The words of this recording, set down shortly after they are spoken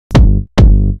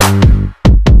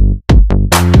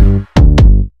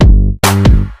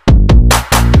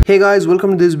Hey guys,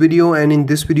 welcome to this video, and in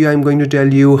this video I'm going to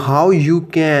tell you how you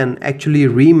can actually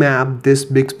remap this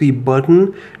Bixby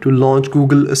button to launch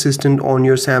Google Assistant on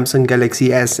your Samsung Galaxy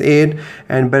S8,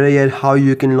 and better yet how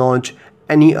you can launch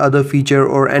any other feature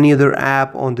or any other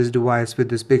app on this device with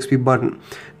this Bixby button.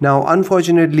 Now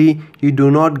unfortunately you do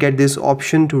not get this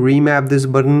option to remap this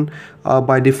button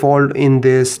by default in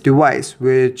this device,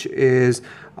 which is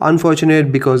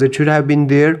unfortunate because it should have been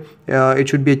there. It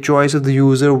should be a choice of the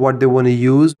user what they want to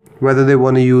use, whether they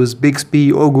want to use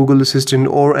Bixby or Google Assistant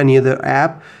or any other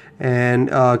app, and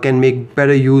can make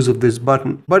better use of this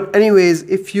button. But anyways,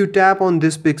 if you tap on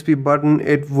this Bixby button,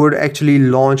 it would actually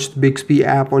launch the Bixby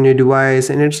app on your device,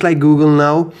 and it's like Google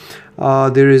now.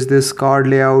 There is this card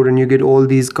layout and you get all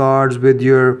these cards with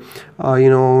your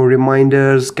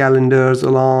reminders, calendars,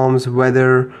 alarms,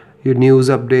 weather, your news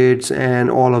updates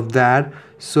and all of that.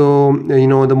 So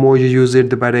the more you use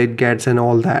it, the better it gets and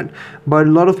all that. But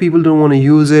a lot of people don't want to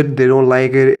use it, they don't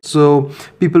like it, so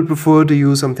people prefer to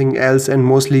use something else, and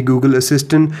mostly Google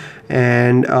Assistant.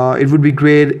 And it would be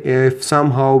great if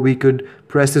somehow we could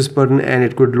press this button and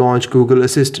it could launch Google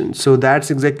Assistant. So that's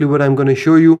exactly what I'm going to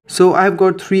show you. So I've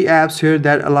got 3 apps here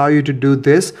that allow you to do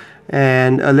this,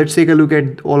 and let's take a look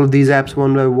at all of these apps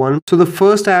one by one. So the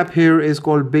first app here is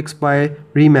called Bixby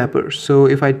Remapper. So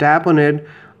if I tap on it,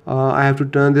 I have to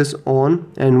turn this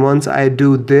on, and once I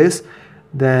do this,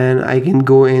 then I can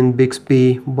go in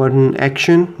Bixby button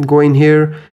action, go in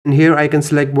here, and here I can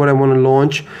select what I want to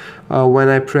launch when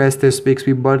I press this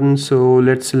Bixby button. So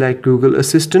let's select Google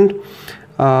Assistant.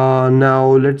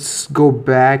 Now let's go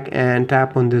back and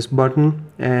tap on this button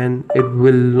and it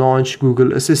will launch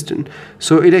Google Assistant.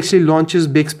 So it actually launches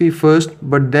Bixby first,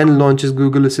 but then launches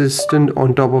Google Assistant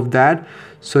on top of that.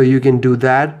 So you can do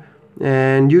that,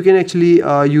 and you can actually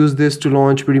use this to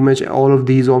launch pretty much all of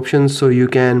these options. So you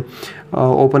can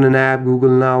open an app,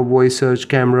 Google Now, voice search,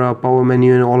 camera, power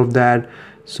menu and all of that.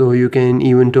 So you can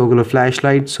even toggle a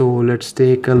flashlight. So let's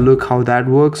take a look how that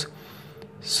works.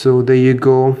 So there you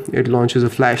go, it launches a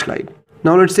flashlight.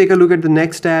 Now let's take a look at the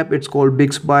next app. It's called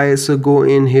Bixby. So go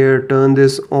in here, turn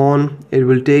this on, it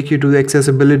will take you to the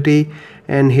accessibility,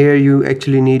 and here you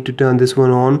actually need to turn this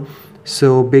one on.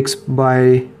 So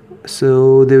Bixby,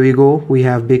 so there we go, we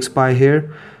have Bixby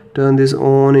here. Turn this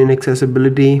on in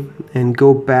accessibility and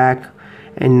go back,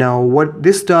 and now what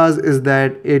this does is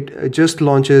that it just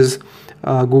launches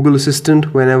Google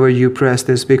Assistant whenever you press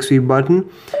this Bixby button.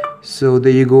 So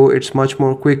there you go, it's much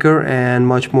more quicker and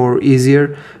much more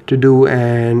easier to do,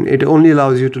 and it only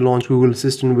allows you to launch Google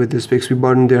Assistant with this Bixby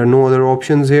button. There are no other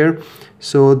options here.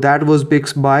 So that was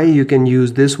Bixby. You can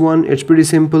use this one. It's pretty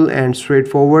simple and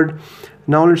straightforward.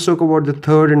 Now let's talk about the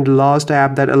third and the last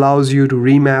app that allows you to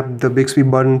remap the Bixby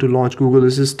button to launch Google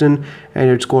Assistant, and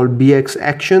it's called BX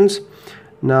Actions.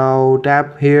 Now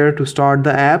tap here to start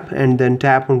the app, and then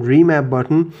tap on remap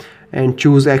button and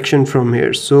choose action from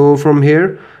here. So from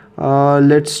here,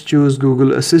 let's choose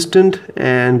Google Assistant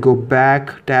and go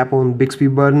back, tap on Bixby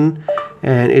button,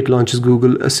 and it launches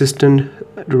Google Assistant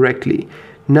directly.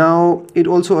 Now it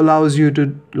also allows you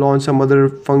to launch some other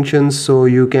functions. So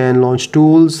you can launch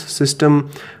tools, system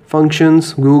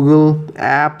functions, Google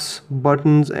apps,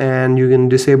 buttons, and you can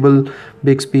disable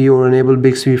Bixby or enable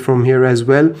Bixby from here as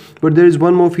well. But there is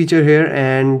one more feature here,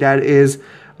 and that is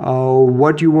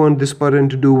what you want this button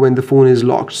to do when the phone is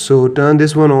locked. So turn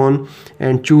this one on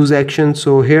and choose action.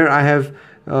 So here I have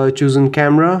chosen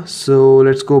camera. So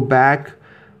let's go back,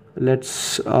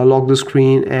 let's lock the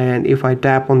screen, and if I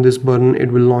tap on this button,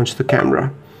 it will launch the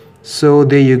camera. So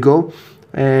there you go,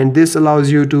 and this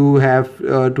allows you to have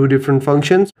 2 different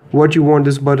functions, what you want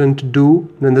this button to do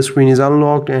when the screen is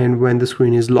unlocked and when the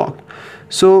screen is locked.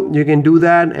 So you can do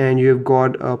that, and you have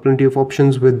got plenty of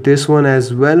options with this one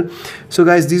as well. So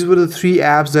guys, these were the 3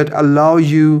 apps that allow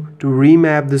you to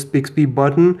remap this Bixby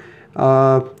button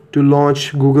to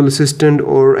launch Google Assistant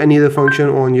or any other function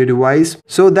on your device.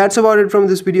 So that's about it from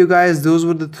this video, guys. Those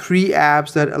were the 3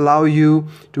 apps that allow you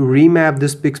to remap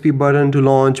this Bixby button to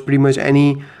launch pretty much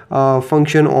any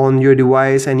function on your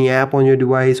device, any app on your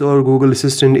device, or Google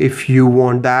Assistant if you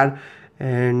want that.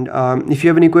 And if you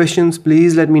have any questions,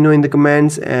 please let me know in the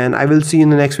comments, and I will see you in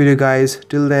the next video, guys.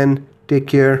 Till then, take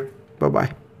care. Bye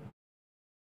bye.